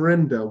 with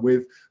referenda,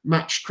 with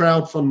matched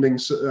crowdfunding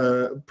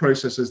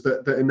processes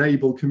that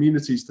enable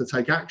communities to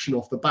take action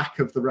off the back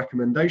of the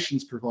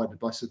recommendations provided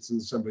by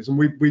citizens' assemblies. And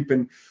we've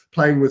been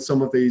playing with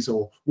some of these,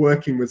 or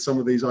working with some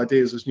of these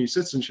ideas as New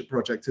Citizenship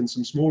Project in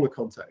some smaller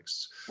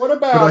contexts. What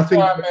about,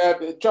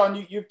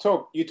 Jon, you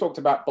talked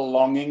about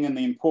belonging and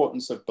the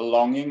importance of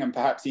belonging, and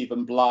perhaps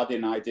even blood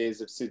in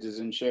ideas of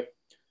citizenship.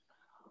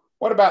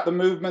 What about the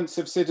movements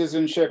of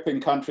citizenship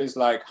in countries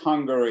like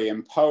Hungary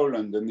and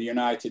Poland and the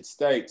United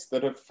States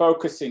that are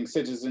focusing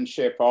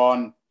citizenship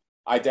on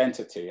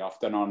identity,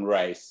 often on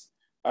race?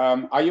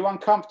 Are you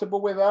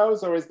uncomfortable with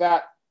those, or is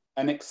that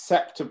an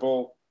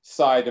acceptable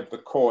side of the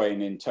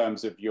coin in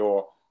terms of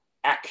your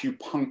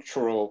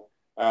acupunctural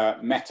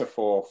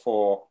metaphor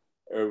for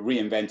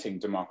reinventing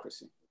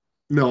democracy?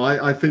 No,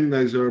 I think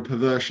those are a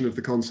perversion of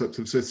the concept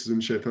of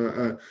citizenship.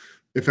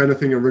 If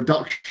anything, a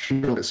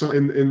reduction of it. So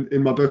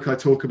in my book, I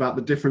talk about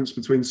the difference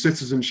between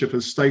citizenship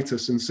as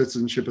status and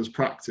citizenship as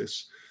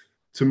practice.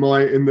 In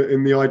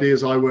the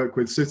ideas I work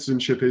with,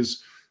 citizenship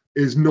is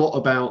not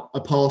about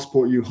a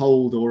passport you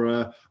hold or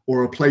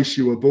a place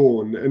you were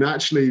born. And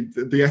actually,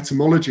 the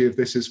etymology of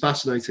this is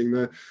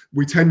fascinating.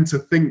 We tend to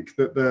think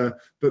that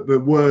the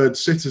word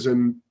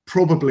citizen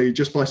probably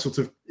just by sort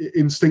of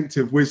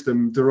instinctive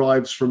wisdom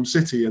derives from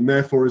city, and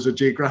therefore is a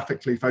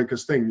geographically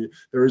focused thing.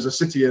 There is a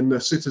city and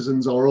the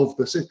citizens are of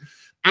the city.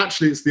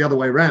 Actually, it's the other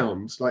way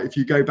around. Like if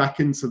you go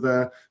back into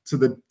the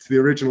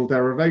original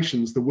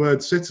derivations, the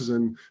word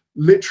citizen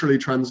literally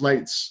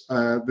translates,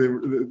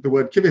 the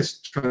word civis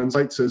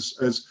translates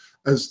as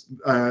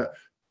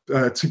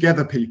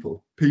together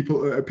people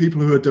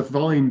who are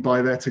defined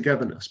by their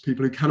togetherness,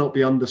 people who cannot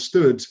be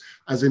understood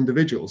as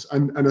individuals,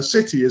 and a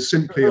city is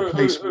simply a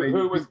place.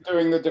 Who was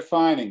doing the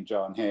defining,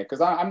 Jon, here?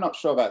 Because I'm not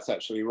sure that's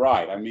actually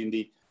right. I mean,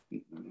 the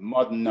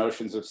modern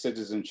notions of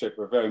citizenship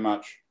were very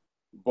much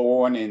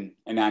born in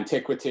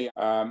antiquity,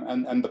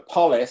 and the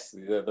polis,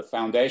 the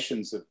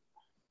foundations of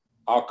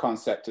our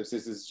concept of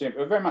citizenship,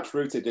 are very much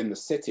rooted in the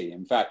city.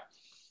 In fact,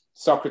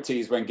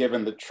 Socrates, when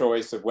given the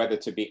choice of whether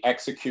to be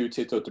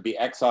executed or to be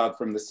exiled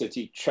from the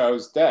city,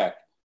 chose death.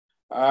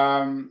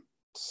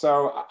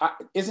 So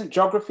isn't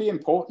geography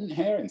important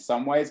here in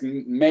some ways?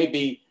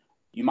 Maybe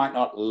you might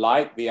not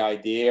like the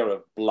idea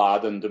of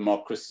blood and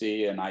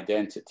democracy and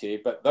identity,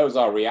 but those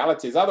are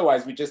realities.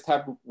 Otherwise, we just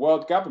have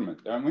world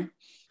government, don't we?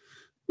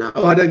 No,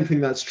 I don't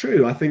think that's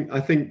true. I think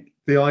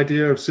the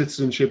idea of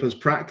citizenship as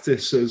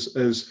practice,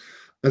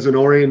 as an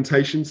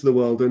orientation to the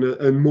world,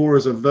 and more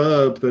as a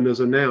verb than as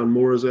a noun,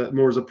 more as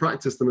a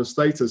practice than a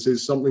status,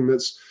 is something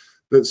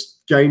that's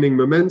gaining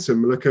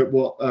momentum. Look at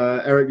what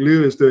Eric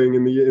Liu is doing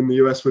in the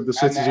US with the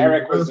citizen. And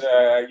Eric was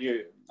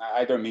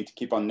I don't mean to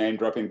keep on name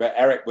dropping, but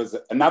Eric was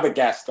another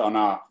guest on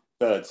our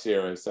third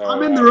series. So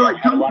I'm in the right I had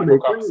a company. wonderful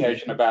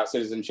conversation about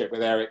citizenship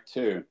with Eric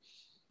too.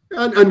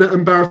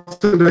 And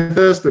Barton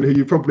Thurston, who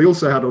you probably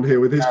also had on here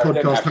with his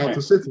podcast, How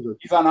to Citizen.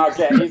 He's on our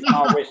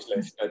wish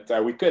list,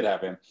 but we could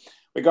have him.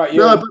 We got you.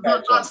 No,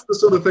 but that's the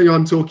sort of thing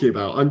I'm talking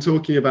about. I'm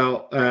talking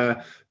about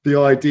the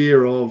idea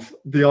of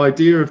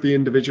the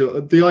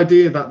individual, the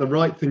idea that the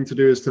right thing to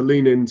do is to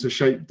lean in, to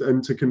shape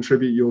and to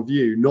contribute your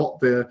view,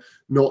 not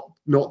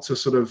to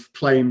sort of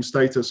claim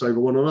status over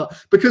one another.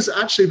 Because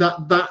actually,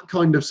 that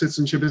kind of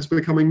citizenship is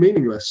becoming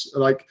meaningless.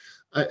 Like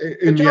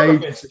in the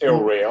age, it's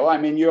still real. I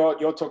mean,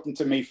 you're talking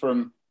to me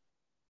from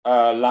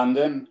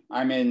London.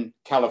 I'm in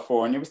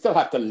California. We still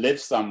have to live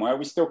somewhere.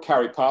 We still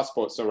carry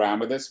passports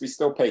around with us. We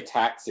still pay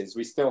taxes.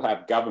 We still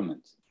have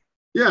government.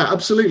 Yeah,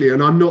 absolutely.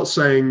 And I'm not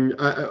saying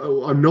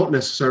I'm not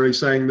necessarily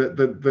saying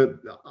that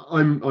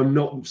I'm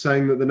not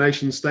saying that the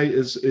nation state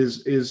is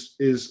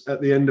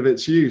at the end of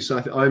its use.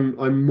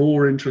 I'm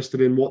more interested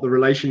in what the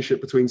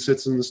relationship between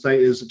citizen and state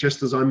is,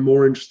 just as I'm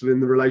more interested in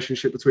the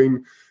relationship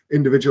between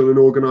individual and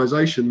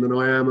organization than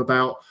I am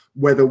about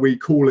whether we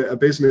call it a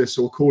business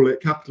or call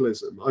it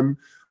capitalism. I'm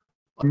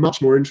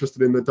much more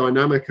interested in the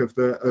dynamic of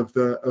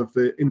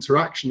the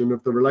interaction and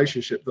of the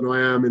relationship than I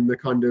am in the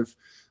kind of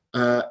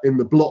in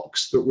the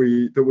blocks that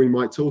we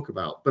might talk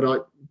about.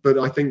 But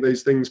I think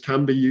these things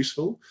can be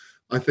useful.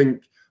 That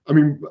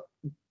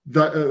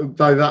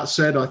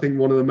said, I think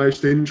one of the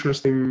most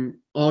interesting,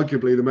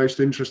 arguably the most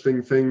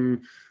interesting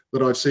thing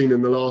that I've seen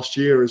in the last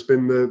year has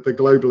been the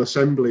Global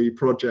Assembly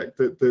project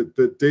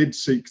that did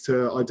seek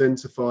to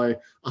identify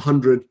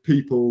 100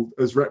 people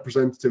as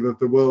representative of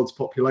the world's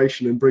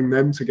population and bring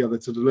them together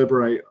to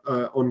deliberate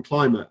on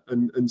climate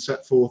and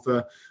set forth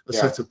a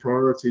set of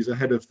priorities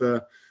ahead of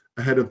the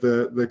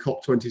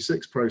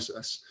COP26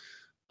 process.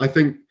 I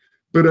think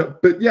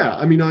but yeah,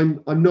 I mean,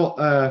 I'm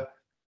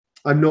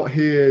not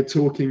here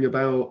talking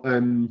about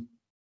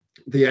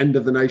the end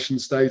of the nation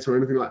state or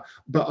anything like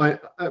that.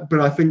 But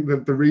I think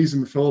that the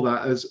reason for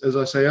that, as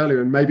I say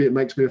earlier, and maybe it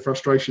makes me a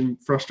frustrating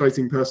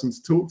person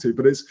to talk to,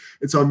 but it's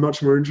I'm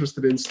much more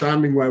interested in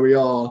standing where we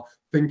are,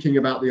 thinking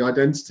about the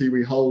identity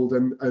we hold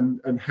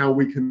and how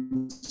we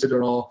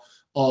consider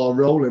our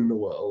role in the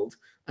world,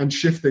 and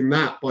shifting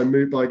that by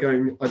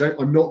going,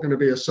 I'm not going to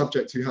be a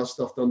subject who has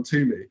stuff done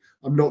to me.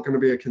 I'm not going to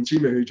be a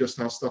consumer who just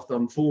has stuff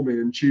done for me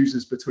and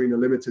chooses between a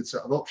limited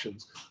set of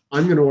options.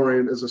 I'm going to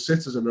orient as a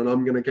citizen, and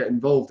I'm going to get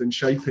involved in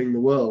shaping the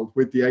world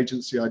with the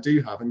agency I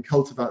do have, and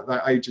cultivate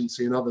that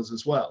agency in others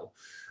as well.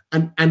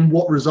 And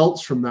what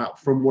results from that,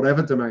 from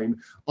whatever domain,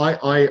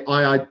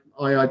 I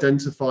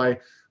identify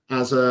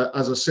as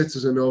a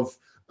citizen of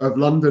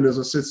London, as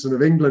a citizen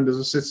of England, as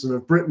a citizen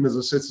of Britain, as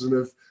a citizen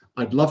of,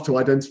 I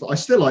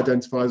still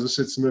identify as a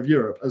citizen of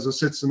Europe, as a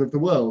citizen of the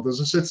world, as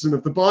a citizen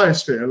of the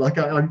biosphere. Like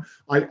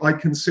I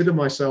consider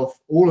myself,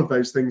 all of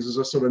those things, as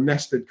a sort of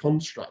nested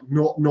construct,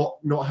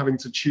 not having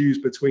to choose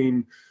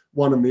between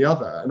one and the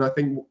other. And I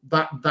think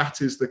that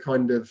is the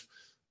kind of,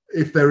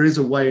 if there is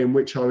a way in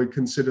which I would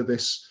consider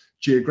this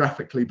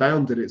geographically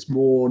bounded, it's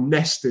more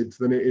nested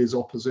than it is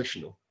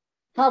oppositional.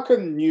 How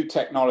can new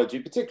technology,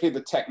 particularly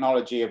the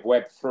technology of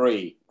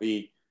Web3,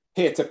 the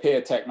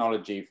peer-to-peer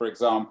technology, for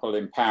example,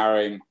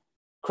 empowering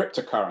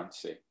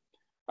cryptocurrency,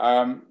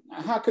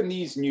 how can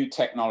these new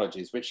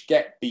technologies, which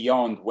get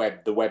beyond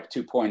the Web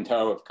 2.0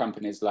 of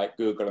companies like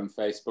Google and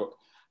Facebook,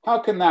 how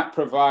can that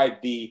provide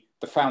the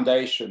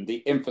foundation, the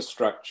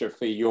infrastructure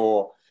for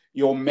your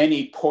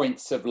many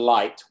points of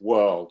light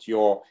world,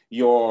 your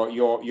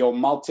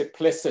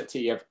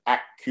multiplicity of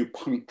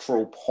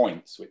acupunctural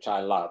points, which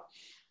I love?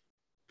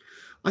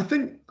 I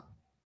think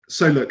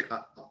so. Look,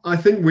 I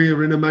think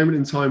we're in a moment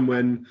in time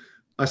when,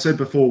 I said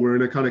before, we're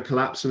in a kind of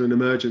collapse and an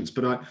emergence,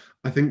 but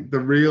I think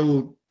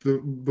the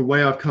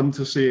way I've come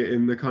to see it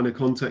in the kind of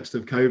context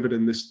of COVID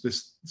and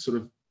this sort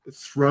of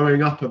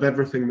throwing up of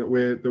everything that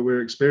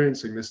we're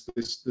experiencing, this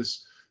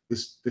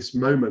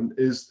moment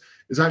is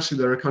actually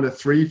there are kind of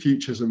three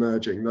futures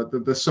emerging.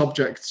 That the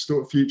subject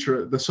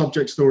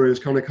story has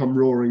kind of come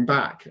roaring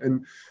back,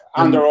 and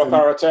under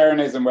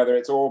authoritarianism, whether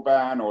it's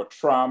Orban or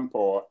Trump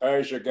or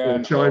Erdogan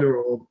or China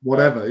or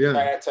whatever,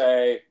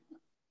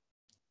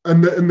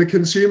 And the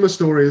consumer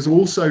story is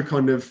also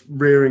kind of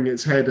rearing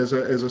its head as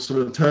a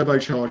sort of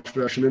turbocharged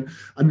version,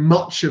 and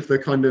much of the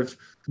kind of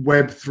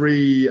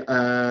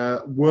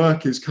Web3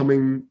 work is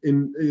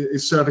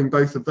serving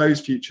both of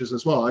those futures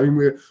as well. I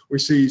mean, we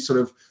see sort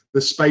of the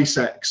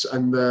SpaceX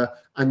and the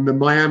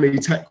Miami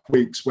Tech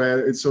Weeks, where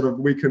it's sort of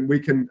we can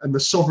and the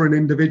sovereign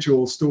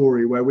individual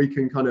story, where we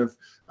can kind of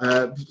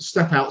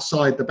step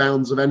outside the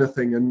bounds of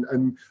anything,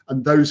 and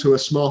those who are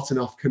smart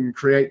enough can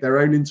create their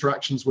own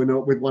interactions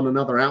with one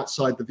another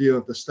outside the view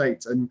of the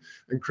state, and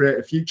create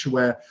a future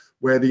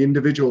where the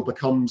individual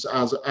becomes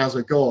as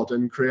a god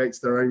and creates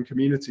their own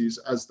communities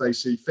as they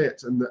see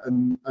fit, and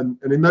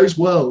in those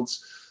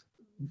worlds.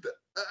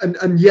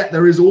 And yet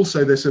there is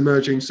also this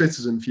emerging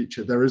citizen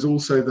future. There is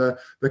also the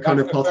kind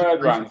of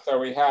third one. So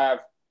we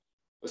have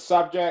the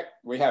subject,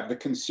 we have the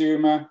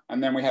consumer,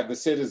 and then we have the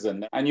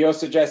citizen. And you're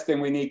suggesting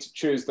we need to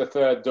choose the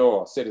third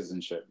door,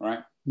 citizenship, right?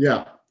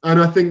 Yeah. And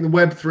I think the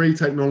Web3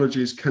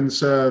 technologies can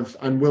serve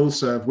and will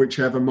serve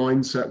whichever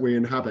mindset we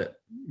inhabit.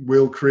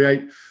 We'll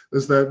create,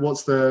 there's the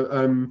Marshall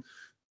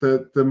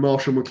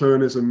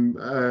McLuhanism,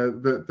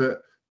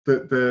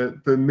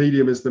 the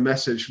medium is the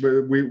message.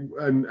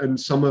 And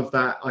some of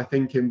that, I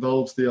think,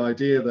 involves the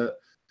idea that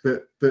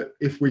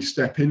if we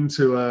step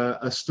into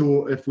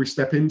if we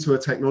step into a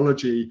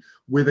technology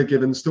with a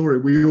given story,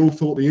 we all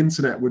thought the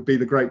internet would be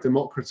the great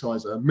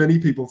democratizer. Many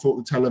people thought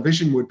the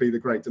television would be the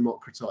great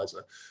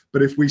democratizer.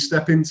 But if we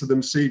step into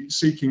them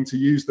seeking to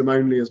use them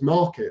only as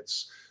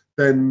markets,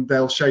 then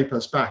they'll shape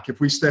us back. If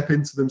we step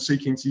into them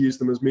seeking to use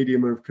them as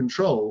medium of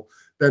control,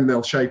 then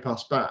they'll shape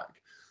us back.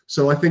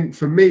 So I think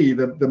for me,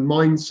 the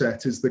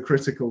mindset is the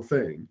critical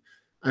thing.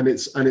 And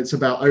it's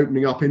about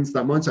opening up into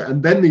that mindset.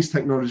 And then these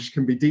technologies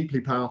can be deeply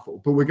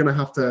powerful, but we're going to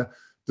have to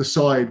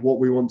decide what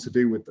we want to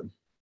do with them.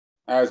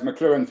 As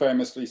McLuhan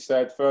famously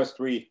said, first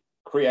we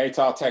create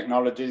our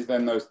technologies,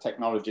 then those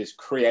technologies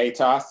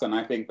create us. And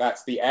I think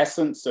that's the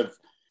essence of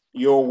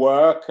your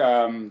work,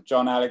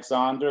 Jon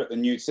Alexander, at the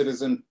New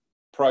Citizen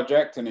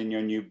Project and in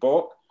your new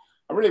book.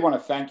 I really want to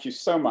thank you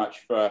so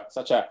much for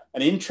such an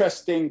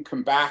interesting,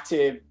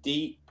 combative,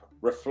 deep,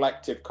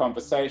 reflective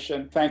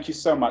conversation. Thank you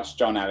so much,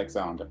 Jon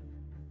Alexander.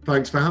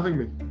 Thanks for having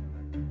me.